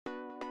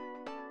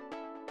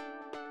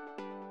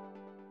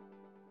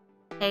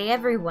Hey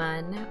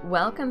everyone,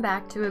 welcome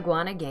back to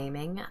Iguana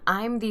Gaming.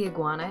 I'm the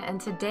Iguana,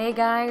 and today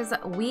guys,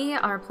 we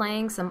are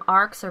playing some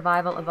ARK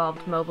Survival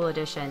Evolved Mobile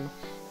Edition.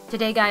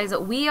 Today guys,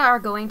 we are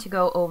going to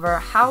go over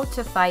how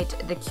to fight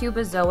the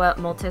CUBOZOA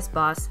MULTIS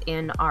boss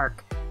in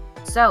ARK.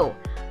 So,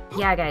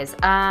 yeah guys,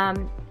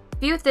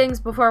 few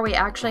things before we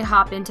actually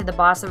hop into the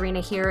boss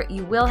arena here.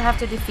 You will have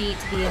to defeat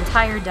the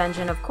entire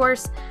dungeon, of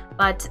course,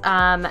 but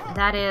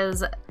that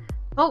is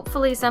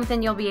hopefully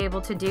something you'll be able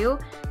to do.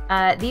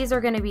 These are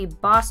going to be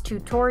boss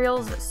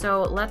tutorials,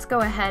 so let's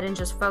go ahead and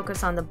just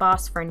focus on the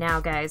boss for now,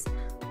 guys.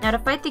 Now, to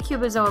fight the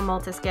CUBOZOA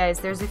MULTIS,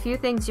 guys, there's a few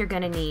things you're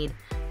going to need.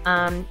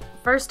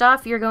 First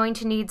off, you're going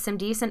to need some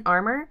decent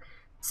armor.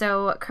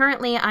 So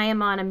currently I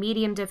am on a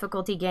medium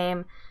difficulty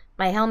game.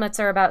 My helmets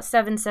are about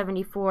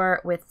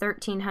 774 with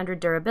 1300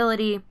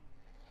 durability.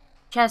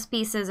 Chest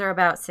pieces are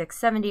about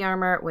 670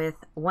 armor with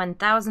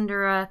 1000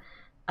 dura.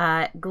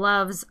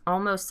 Gloves,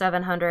 almost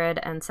 700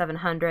 and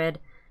 700.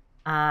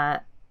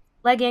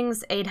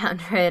 Leggings,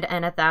 800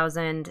 and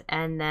 1000.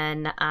 And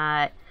then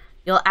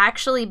you'll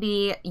actually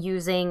be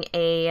using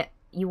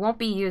you won't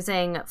be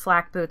using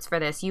flak boots for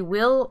this. You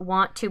will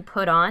want to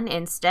put on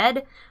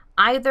instead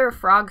either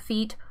frog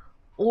feet,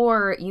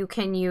 or you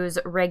can use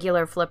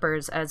regular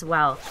flippers as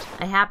well.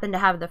 I happen to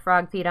have the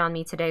frog feet on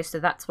me today, so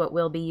that's what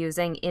we'll be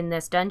using in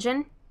this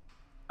dungeon.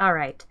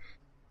 Alright.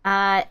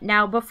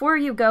 Now, before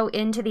you go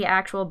into the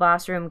actual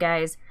boss room,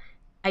 guys,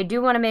 I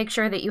do want to make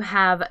sure that you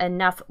have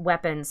enough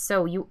weapons.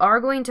 So you are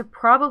going to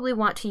probably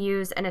want to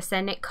use an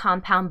Ascendant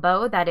Compound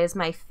Bow. That is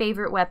my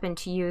favorite weapon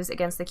to use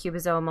against the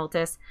CUBOZOA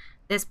MULTIS.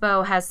 This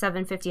bow has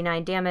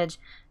 759 damage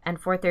and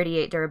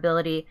 438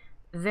 durability.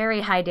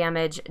 Very high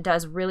damage,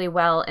 does really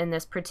well in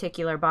this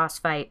particular boss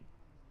fight.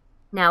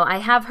 Now, I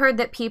have heard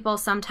that people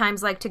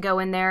sometimes like to go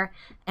in there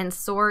and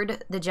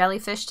sword the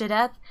jellyfish to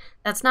death.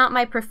 That's not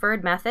my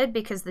preferred method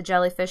because the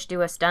jellyfish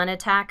do a stun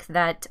attack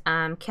that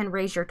can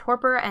raise your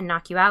torpor and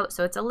knock you out,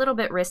 so it's a little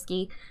bit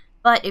risky.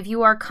 But if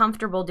you are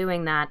comfortable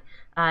doing that,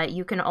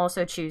 you can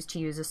also choose to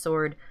use a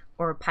sword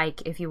or a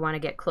pike if you want to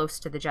get close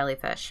to the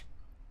jellyfish.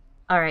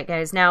 Alright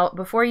guys, now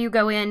before you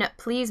go in,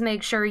 please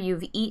make sure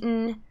you've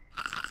eaten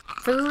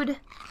food,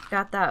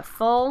 got that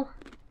full.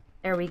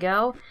 There we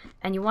go.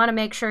 And you want to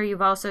make sure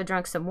you've also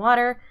drunk some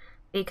water,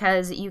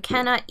 because you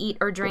cannot eat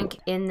or drink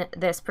in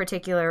this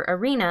particular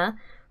arena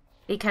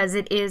because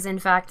it is in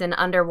fact an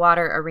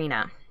underwater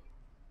arena.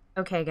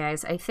 Okay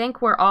guys, I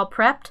think we're all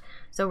prepped,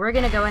 so we're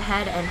going to go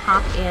ahead and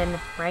hop in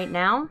right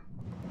now.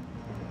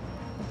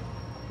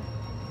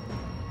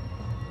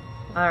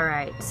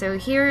 Alright, so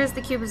here is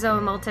the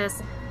CUBOZOA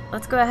MULTIS.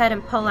 Let's go ahead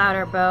and pull out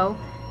our bow.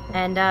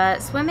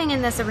 And swimming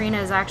in this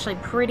arena is actually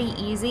pretty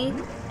easy,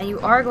 and you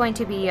are going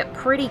to be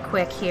pretty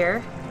quick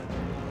here.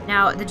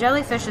 Now, the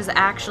jellyfish is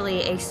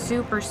actually a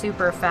super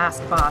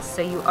fast boss,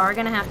 so you are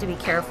going to have to be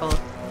careful.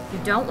 You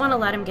don't want to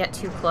let him get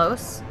too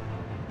close,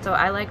 so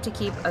I like to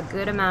keep a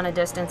good amount of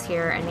distance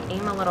here and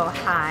aim a little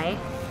high,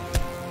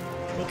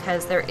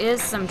 because there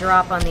is some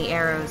drop on the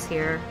arrows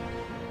here.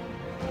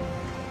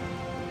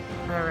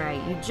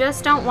 Alright, you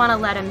just don't want to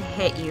let him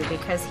hit you,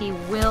 because he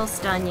will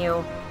stun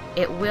you.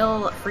 It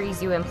will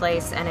freeze you in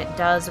place, and it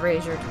does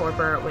raise your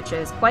torpor, which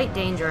is quite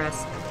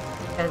dangerous,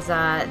 because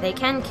they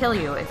can kill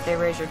you if they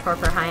raise your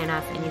torpor high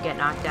enough and you get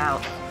knocked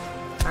out.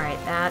 Alright,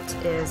 that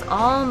is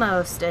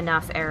almost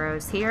enough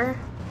arrows here.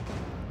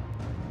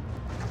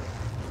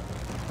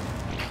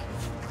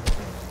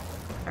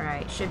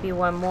 Alright, should be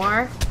one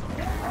more.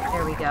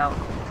 There we go.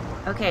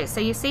 Okay, so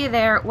you see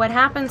there, what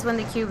happens when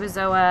the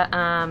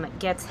CUBOZOA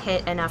gets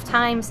hit enough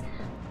times,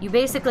 you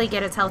basically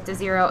get its health to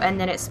 0 and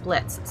then it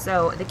splits.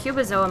 So the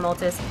CUBOZOA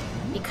MULTIS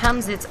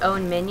becomes its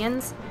own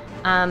minions,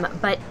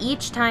 but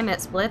each time it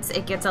splits,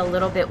 it gets a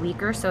little bit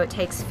weaker, so it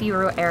takes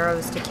fewer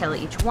arrows to kill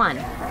each one.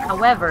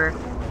 However,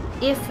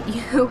 if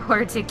you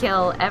were to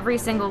kill every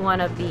single one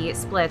of the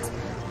splits,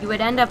 you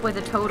would end up with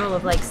a total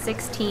of like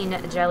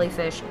 16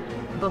 jellyfish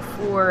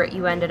before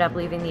you ended up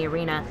leaving the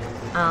arena.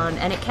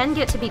 And it can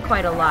get to be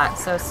quite a lot,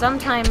 so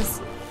sometimes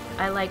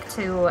I like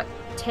to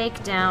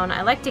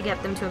I like to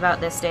get them to about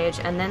this stage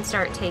and then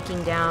start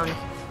taking down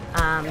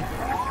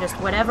just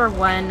whatever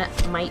one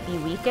might be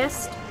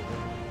weakest,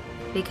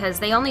 because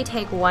they only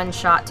take one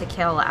shot to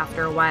kill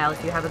after a while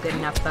if you have a good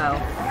enough bow.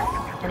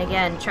 And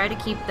again, try to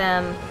keep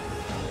them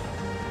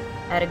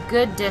at a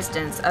good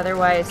distance,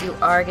 otherwise you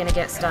are going to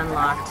get stun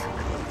locked.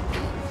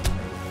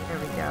 There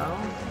we go.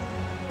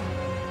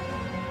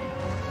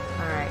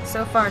 Alright,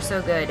 so far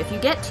so good. If you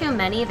get too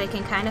many, they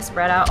can kind of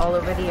spread out all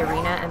over the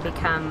arena and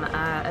become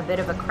a bit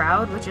of a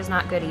crowd, which is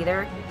not good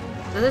either.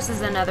 So this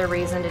is another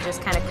reason to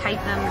just kind of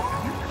kite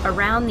them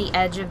around the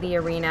edge of the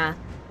arena.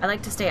 I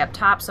like to stay up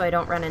top so I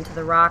don't run into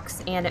the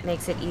rocks, and it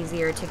makes it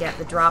easier to get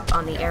the drop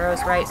on the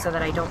arrows right so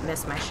that I don't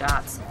miss my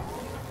shots.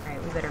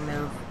 Alright, we better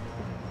move.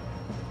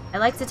 I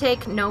like to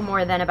take no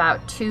more than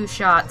about 2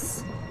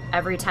 shots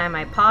every time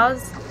I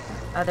pause.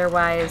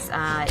 Otherwise,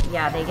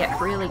 yeah, they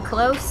get really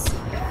close,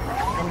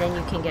 and then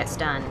you can get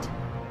stunned.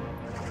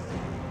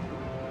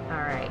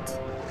 Alright.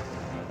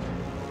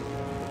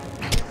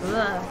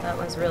 Ugh, that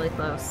was really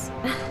close.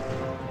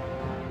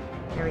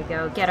 There we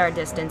go. Get our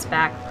distance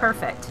back.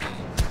 Perfect.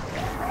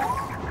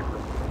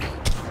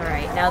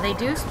 Alright, now they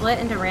do split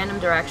into random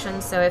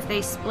directions, so if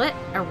they split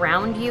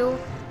around you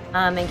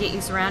and get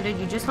you surrounded,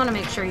 you just want to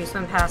make sure you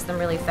swim past them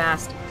really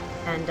fast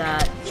and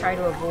try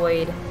to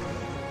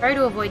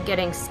avoid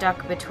getting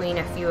stuck between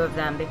a few of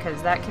them,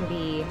 because that can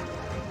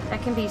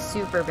be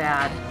super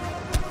bad.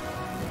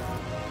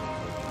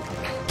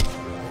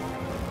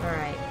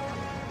 Alright.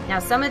 Now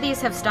some of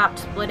these have stopped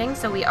splitting,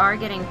 so we are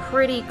getting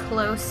pretty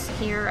close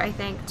here, I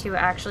think, to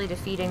actually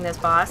defeating this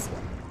boss.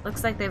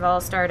 Looks like they've all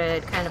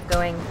started kind of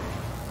going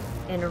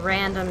in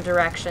random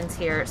directions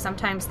here.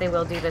 Sometimes they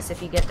will do this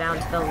if you get down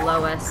to the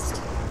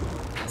lowest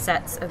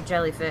sets of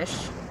jellyfish.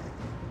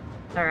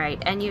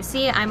 Alright, and you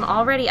see I'm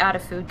already out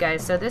of food,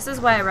 guys, so this is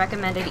why I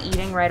recommended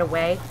eating right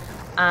away,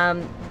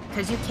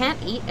 because you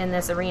can't eat in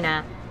this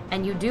arena,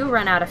 and you do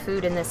run out of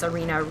food in this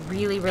arena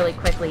really, really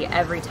quickly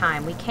every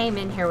time. We came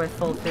in here with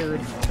full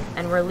food,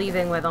 and we're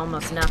leaving with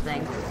almost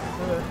nothing.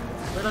 Ugh,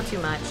 a little too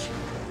much.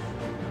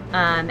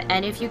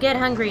 And if you get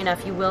hungry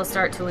enough, you will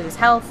start to lose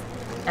health.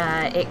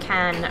 It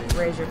can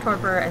raise your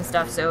torpor and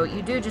stuff, so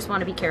you do just want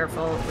to be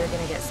careful. We're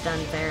gonna get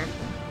stunned there.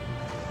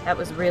 That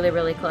was really,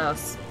 really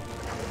close.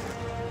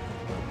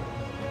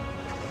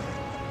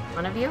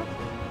 One of you?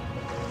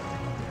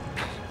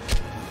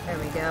 There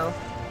we go.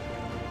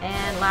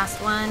 And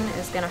last one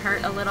is gonna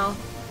hurt a little.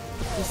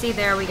 You see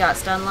there, we got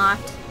stun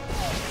locked.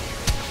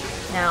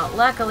 Now,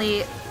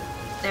 luckily,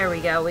 there we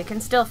go. We can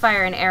still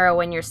fire an arrow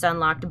when you're stun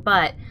locked,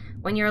 but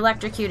when you're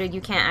electrocuted,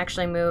 you can't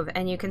actually move,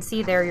 and you can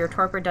see there your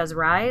torpor does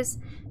rise,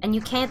 and you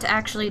can't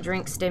actually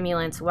drink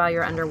stimulants while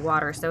you're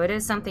underwater, so it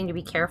is something to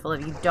be careful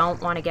of. You don't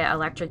want to get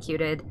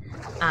electrocuted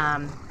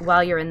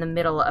while you're in the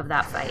middle of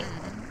that fight.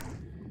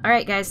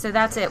 Alright guys, so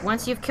that's it.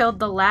 Once you've killed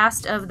the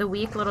last of the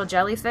weak little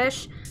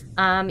jellyfish,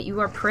 you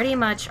are pretty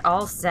much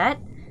all set.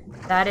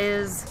 That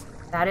is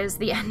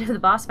the end of the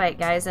boss fight,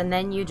 guys, and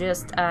then you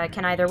just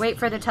can either wait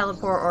for the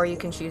teleport or you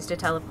can choose to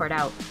teleport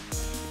out.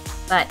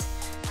 But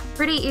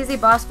pretty easy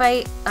boss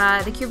fight.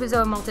 The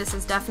CUBOZOA MULTIS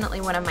is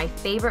definitely one of my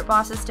favorite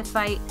bosses to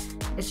fight.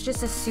 It's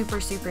just a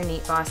super, super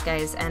neat boss,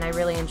 guys, and I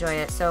really enjoy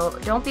it. So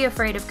don't be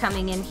afraid of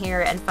coming in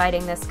here and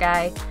fighting this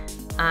guy.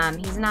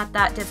 He's not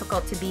that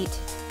difficult to beat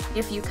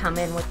if you come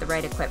in with the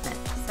right equipment.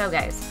 So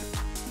guys,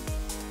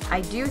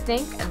 I do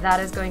think that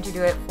is going to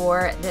do it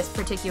for this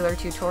particular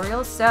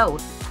tutorial. So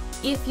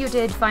if you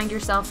did find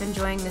yourself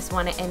enjoying this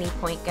one at any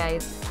point,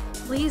 guys,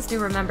 please do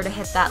remember to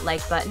hit that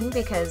like button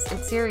because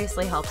it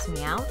seriously helps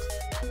me out.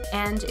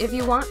 And if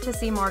you want to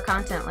see more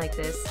content like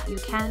this, you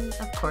can,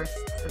 of course,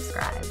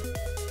 subscribe.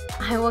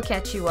 I will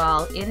catch you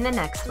all in the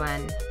next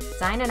one.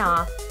 Signing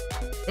off,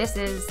 this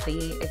is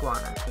the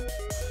Iguana.